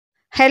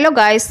Hello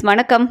guys,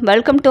 வணக்கம்.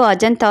 Welcome to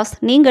அஜந்தாஸ்.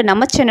 நீங்கள்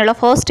நம்ம சேனலை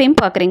ஃபர்ஸ்ட் டைம்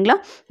பார்க்குறீங்களா?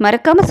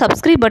 மறக்காமல்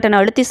சப்ஸ்கிரைப் பட்டனை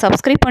அழுத்தி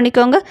சப்ஸ்கிரைப்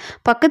பண்ணிக்கோங்க.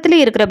 பக்கத்தில்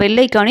இருக்கிற பெல்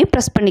ஐக்கானையும்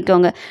ப்ரெஸ்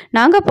பண்ணிக்கோங்க.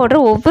 நாங்கள் போடுற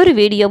ஒவ்வொரு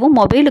வீடியோவும்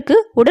மொபைலுக்கு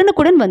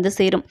உடனுக்குடன் வந்து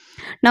சேரும்.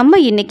 நம்ம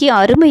இன்றைக்கி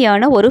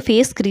அருமையான ஒரு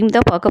ஃபேஸ் க்ரீம்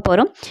தான் பார்க்க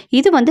போகிறோம்.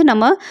 இது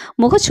நம்ம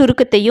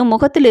முகச்சுருக்கத்தையும்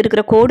முகத்தில்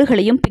இருக்கிற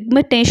கோடுகளையும்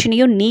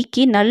பிக்மெண்டேஷனையும்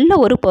நீக்கி நல்ல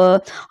ஒரு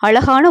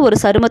அழகான ஒரு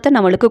சருமத்தை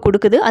நம்மளுக்கு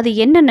கொடுக்குது. அது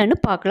என்னென்னு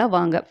பார்க்கலாம்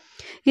வாங்க.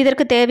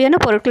 இதற்கு தேவையான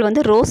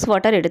பொருட்கள் ரோஸ்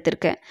வாட்டர்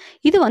எடுத்திருக்கேன்.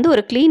 இது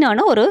ஒரு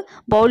க்ளீனான ஒரு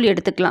பவுல்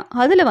எடுத்துக்கலாம்.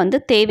 அதில்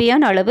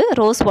தேவையான அளவு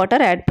ரோஸ்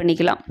வாட்டர் ஆட்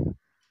பண்ணிக்கலாம்.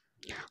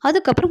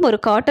 அதுக்கப்புறம் ஒரு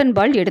காட்டன்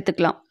பால்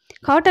எடுத்துக்கலாம்.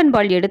 காட்டன்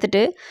பால்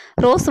எடுத்துகிட்டு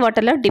ரோஸ்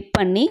வாட்டரில் டிப்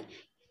பண்ணி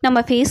நம்ம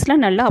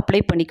ஃபேஸில் நல்லா அப்ளை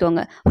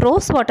பண்ணிக்கோங்க.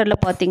 ரோஸ் வாட்டரில்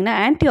பார்த்திங்கன்னா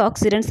anti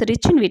oxidants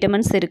rich in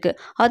vitamins இருக்குது.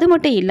 அது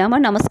மட்டும்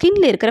இல்லாமல் நம்ம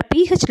ஸ்கின்னில் இருக்கிற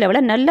pH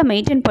லெவலை நல்லா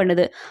மெயின்டைன்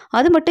பண்ணுது.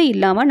 அது மட்டும்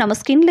இல்லாமல் நம்ம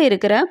ஸ்கின்னில்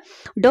இருக்கிற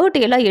டர்ட்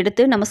எல்லாம்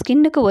எடுத்து நம்ம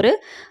ஸ்கின்னுக்கு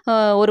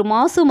ஒரு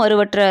மாசு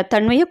மறுவற்ற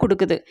தன்மையை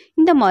கொடுக்குது.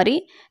 இந்த மாதிரி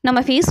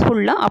நம்ம ஃபேஸ்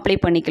ஃபுல்லாக அப்ளை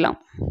பண்ணிக்கலாம்.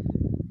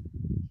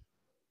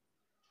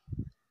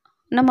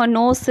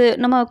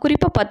 நம்ம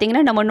குறிப்பாக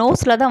பார்த்திங்கன்னா நம்ம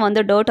நோஸில் தான்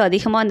டர்ட்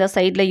அதிகமாக அந்த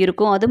சைடில்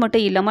இருக்கும். அது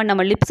மட்டும் இல்லாமல்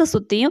நம்ம லிப்ஸை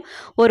சுற்றியும்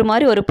ஒரு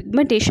மாதிரி ஒரு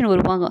பிக்மெண்டேஷன்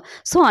உருவாகும்.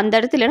 ஸோ அந்த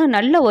இடத்துல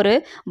நல்ல ஒரு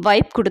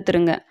வைப்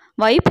கொடுத்துருங்க.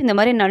 வைப் இந்த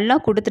மாதிரி நல்லா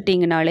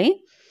கொடுத்துட்டிங்கனாலே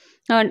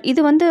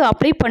இது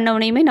அப்ளை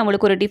பண்ணவுனையுமே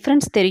நம்மளுக்கு ஒரு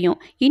டிஃப்ரென்ஸ் தெரியும்.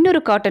 இன்னொரு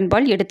காட்டன்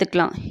பால்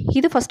எடுத்துக்கலாம்.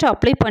 இது ஃபஸ்ட்டு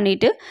அப்ளை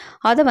பண்ணிவிட்டு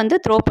அதை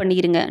த்ரோ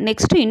பண்ணிடுங்க.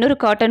 நெக்ஸ்ட்டு இன்னொரு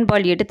காட்டன்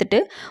பால் எடுத்துகிட்டு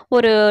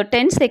ஒரு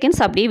 10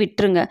 செகண்ட்ஸ் அப்படியே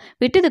விட்டுருங்க.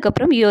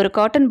 விட்டதுக்கப்புறம் ஒரு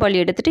காட்டன் பால்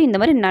எடுத்துகிட்டு இந்த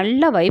மாதிரி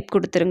நல்லா வைப்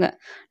கொடுத்துருங்க.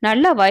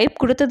 நல்லா வைப்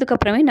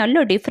கொடுத்ததுக்கப்புறமே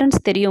நல்ல டிஃப்ரென்ஸ்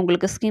தெரியும்.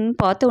 உங்களுக்கு ஸ்கின்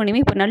பார்த்த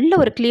உடனே இப்போ நல்ல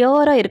ஒரு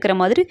கிளியராக இருக்கிற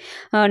மாதிரி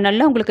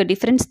நல்லா உங்களுக்கு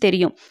டிஃப்ரென்ஸ்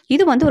தெரியும்.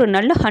 இது ஒரு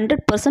நல்ல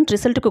 100%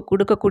 ரிசல்ட்டுக்கு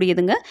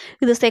கொடுக்கக்கூடியதுங்க.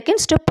 இது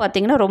செகண்ட் ஸ்டெப்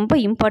பார்த்திங்கன்னா ரொம்ப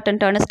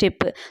இம்பார்ட்டண்ட்டான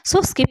ஸ்டெப்பு. ஸோ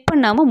ஸ்கிப்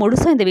பண்ணாமல்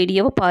முழுசாக இந்த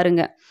வீடியோவை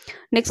பாருங்கள்.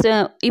 நெக்ஸ்ட்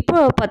இப்போ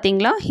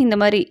பார்த்தீங்களா இந்த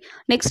மாதிரி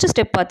நெக்ஸ்ட்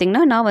ஸ்டெப்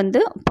பார்த்தீங்கன்னா நான்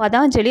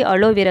பதாஞ்சலி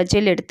அலோவேரா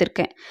ஜெல்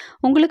எடுத்திருக்கேன்.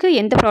 உங்களுக்கு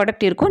எந்த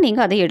ப்ராடக்ட் இருக்கோ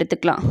நீங்கள் அதை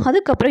எடுத்துக்கலாம்.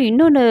 அதுக்கப்புறம்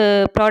இன்னொன்று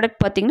ப்ராடக்ட்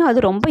பார்த்திங்கன்னா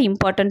அது ரொம்ப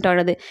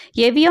இம்பார்ட்டண்ட்டானது.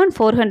 எவியான்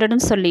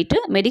 400ன்னு சொல்லிட்டு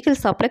மெடிக்கல்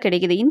ஷாப்பில்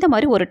கிடைக்கிது. இந்த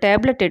மாதிரி ஒரு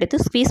டேப்லெட்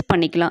எடுத்து ஸ்க்வீஸ்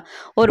பண்ணிக்கலாம்.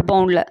 ஒரு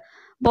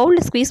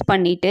பவுலில் ஸ்க்வீஸ்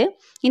பண்ணிவிட்டு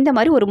இந்த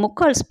மாதிரி ஒரு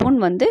 3/4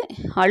 ஸ்பூன்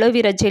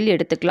அலோவேரா ஜெல்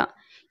எடுத்துக்கலாம்.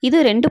 இது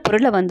 2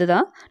 பொருளை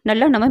தான்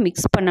நல்லா நம்ம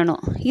மிக்ஸ்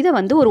பண்ணணும். இதை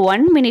ஒரு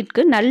 1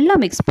 மினிட்க்கு நல்லா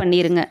மிக்ஸ்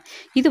பண்ணிடுங்க.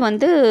 இது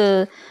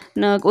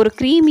ஒரு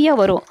க்ரீமியாக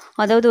வரும்.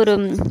 அதாவது ஒரு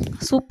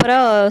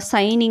சூப்பராக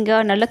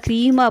சைனிங்காக நல்லா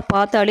க்ரீமாக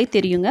பார்த்தாலே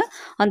தெரியுங்க.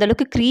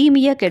 அந்தளவுக்கு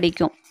க்ரீமியாக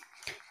கிடைக்கும்.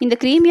 இந்த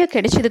க்ரீமியாக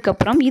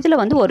கிடைச்சதுக்கப்புறம்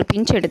இதில் ஒரு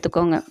பிஞ்ச்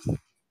எடுத்துக்கோங்க.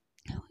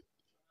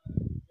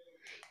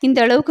 இந்த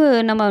அளவுக்கு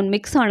நம்ம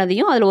மிக்ஸ்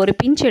ஆனதையும் அதில் ஒரு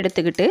பிஞ்ச்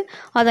எடுத்துக்கிட்டு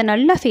அதை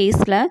நல்லா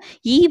ஃபேஸில்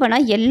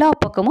ஈவனாக எல்லா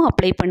பக்கமும்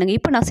அப்ளை பண்ணுங்கள்.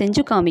 இப்போ நான்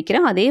செஞ்சு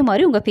காமிக்கிறேன். அதே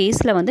மாதிரி உங்கள்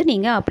ஃபேஸில்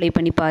நீங்கள் அப்ளை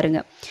பண்ணி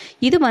பாருங்கள்.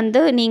 இது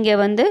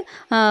நீங்கள்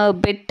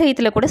பெட்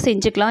டயத்தில் கூட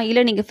செஞ்சுக்கலாம்.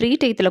 இல்லை நீங்கள் ஃப்ரீ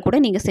டயத்தில் கூட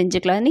நீங்கள்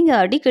செஞ்சுக்கலாம். நீங்கள்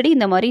அடிக்கடி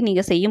இந்த மாதிரி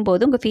நீங்கள்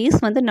செய்யும்போது உங்கள்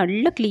ஃபேஸ்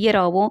நல்ல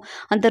கிளியராகவும்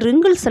அந்த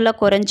ரிங்கிள்ஸ்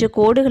எல்லாம் குறைஞ்சி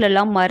கோடுகள்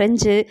எல்லாம்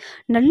மறைஞ்சு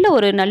நல்ல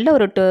ஒரு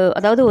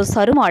அதாவது ஒரு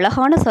சருமம்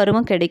அழகான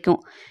சருமம்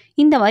கிடைக்கும்.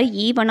 இந்த மாதிரி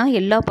ஈவனாக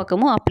எல்லா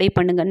பக்கமும் அப்ளை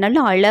பண்ணுங்கள்.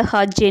 நல்லா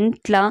அழகாக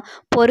ஜென்ட்லாக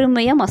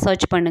பொறுமையாக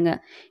மசாஜ்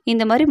பண்ணுங்கள்.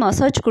 இந்த மாதிரி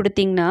மசாஜ்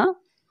கொடுத்திங்கன்னா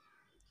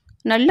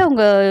நல்லா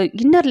உங்கள்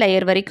இன்னர்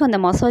லேயர் வரைக்கும் அந்த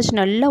மசாஜ்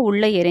நல்லா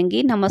உள்ளே இறங்கி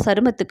நம்ம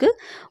சருமத்துக்கு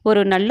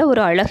ஒரு நல்ல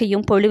ஒரு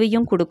அழகையும்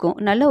பொலிவையும் கொடுக்கும்.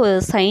 நல்ல ஒரு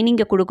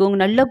சைனிங்கை கொடுக்கும்.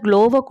 நல்ல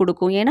க்ளோவாக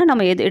கொடுக்கும். ஏன்னா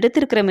நம்ம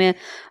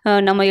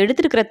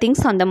எடுத்துருக்கிற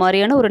திங்ஸ் அந்த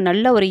மாதிரியான ஒரு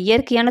நல்ல ஒரு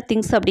இயற்கையான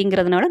திங்ஸ்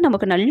அப்படிங்கிறதுனால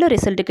நமக்கு நல்ல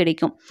ரிசல்ட்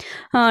கிடைக்கும்.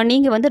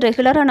 நீங்கள்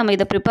ரெகுலராக நம்ம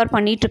இதை ப்ரிப்பேர்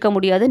பண்ணிகிட்ருக்க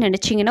முடியாதுன்னு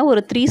நினச்சிங்கன்னா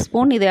ஒரு 3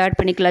 ஸ்பூன் இதை ஆட்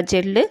பண்ணிக்கலாம்.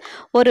 ஜெல்லு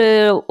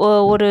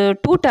ஒரு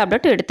 2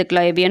 டேப்லெட்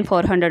எடுத்துக்கலாம். எவியன்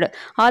 400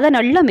 அதை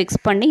நல்லா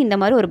மிக்ஸ் பண்ணி இந்த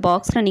மாதிரி ஒரு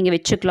பாக்ஸில் நீங்கள்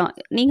வச்சுக்கலாம்.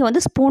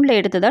 நீங்கள் ஸ்பூனில்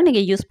எடுத்து தான்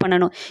நீங்கள் யூஸ்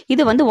பண்ணணும்.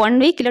 இது 1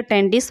 வீக் இல்லை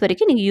 10 டேஸ்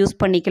வரைக்கும் நீங்கள் யூஸ்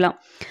பண்ணிக்கலாம்.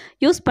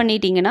 யூஸ்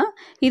பண்ணிட்டீங்கன்னா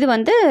இது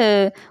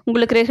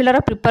உங்களுக்கு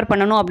ரெகுலராக ப்ரிப்பேர்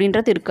பண்ணணும்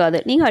அப்படின்றது இருக்காது.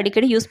 நீங்கள்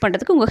அடிக்கடி யூஸ்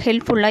பண்ணுறதுக்கு உங்களுக்கு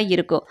ஹெல்ப்ஃபுல்லாக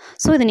இருக்கும்.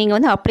 ஸோ இதை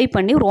நீங்கள் அப்ளை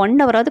பண்ணி ஒரு 1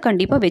 ஹவராவது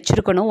கண்டிப்பாக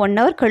வச்சுருக்கணும். 1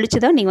 ஹவர்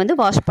கழித்து தான் நீங்கள்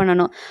வாஷ்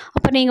பண்ணணும்.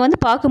 அப்போ நீங்கள்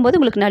பார்க்கும்போது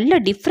உங்களுக்கு நல்ல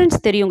டிஃப்ரென்ஸ்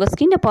தெரியும். உங்கள்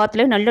ஸ்கின்னை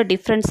பார்த்தாலே நல்ல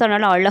டிஃப்ரென்ஸாக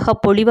நல்லா அழகாக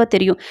பொலிவாக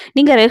தெரியும்.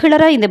 நீங்கள்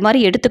ரெகுலராக இந்த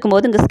மாதிரி எடுத்துக்கும்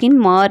போது உங்கள் ஸ்கின்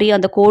மாறி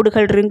அந்த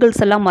கோடுகள்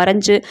ரிங்கிள்ஸ் எல்லாம்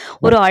மறைஞ்சு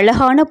ஒரு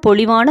அழகான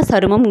பொலிவான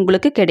சருமம்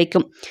உங்களுக்கு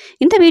கிடைக்கும்.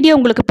 இந்த வீடியோ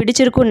உங்களுக்கு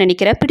பிடிச்சிருக்கும்னு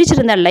நினைக்கிறேன்.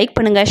 பிடிச்சிருந்தால் லைக்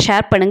பண்ணுங்கள்,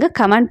 ஷேர் பண்ணுங்கள்,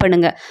 கமெண்ட்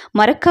பண்ணுங்கள்.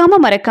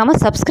 மறக்காமல்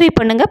சப்ஸ்கிரைப்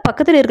பண்ணுங்கள்.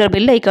 பக்கத்தில் இருக்கிற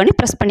பெல் ஐக்கானை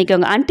ப்ரெஸ்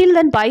பண்ணிக்கோங்க. Until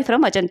then, bye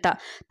from Ajantha.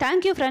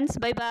 Thank you friends.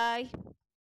 Bye bye.